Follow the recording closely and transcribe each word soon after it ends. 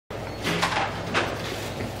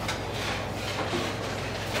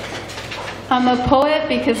I'm a poet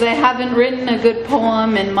because I haven't written a good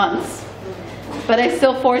poem in months, but I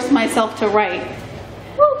still force myself to write.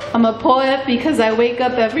 I'm a poet because I wake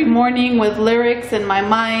up every morning with lyrics in my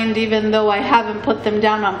mind, even though I haven't put them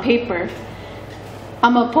down on paper.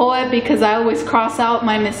 I'm a poet because I always cross out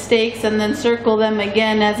my mistakes and then circle them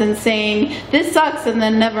again, as in saying, this sucks, and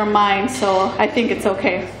then never mind, so I think it's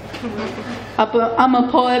okay. I'm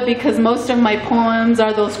a poet because most of my poems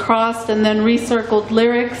are those crossed and then recircled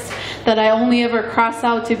lyrics that I only ever cross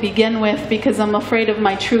out to begin with because I'm afraid of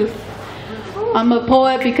my truth. I'm a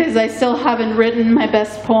poet because I still haven't written my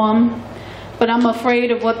best poem, but I'm afraid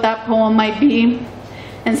of what that poem might be,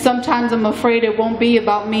 and sometimes I'm afraid it won't be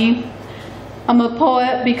about me. I'm a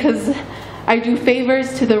poet because I do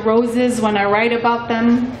favors to the roses when I write about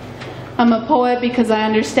them. I'm a poet because I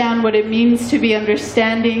understand what it means to be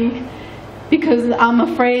understanding, because I'm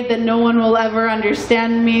afraid that no one will ever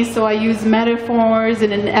understand me, so I use metaphors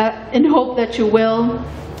in hope that you will.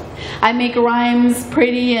 I make rhymes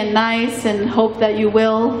pretty and nice and hope that you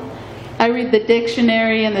will. I read the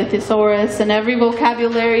dictionary and the thesaurus and every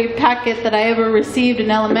vocabulary packet that I ever received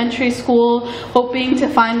in elementary school, hoping to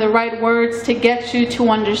find the right words to get you to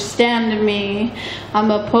understand me.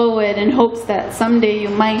 I'm a poet in hopes that someday you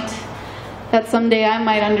might, that someday I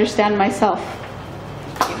might understand myself.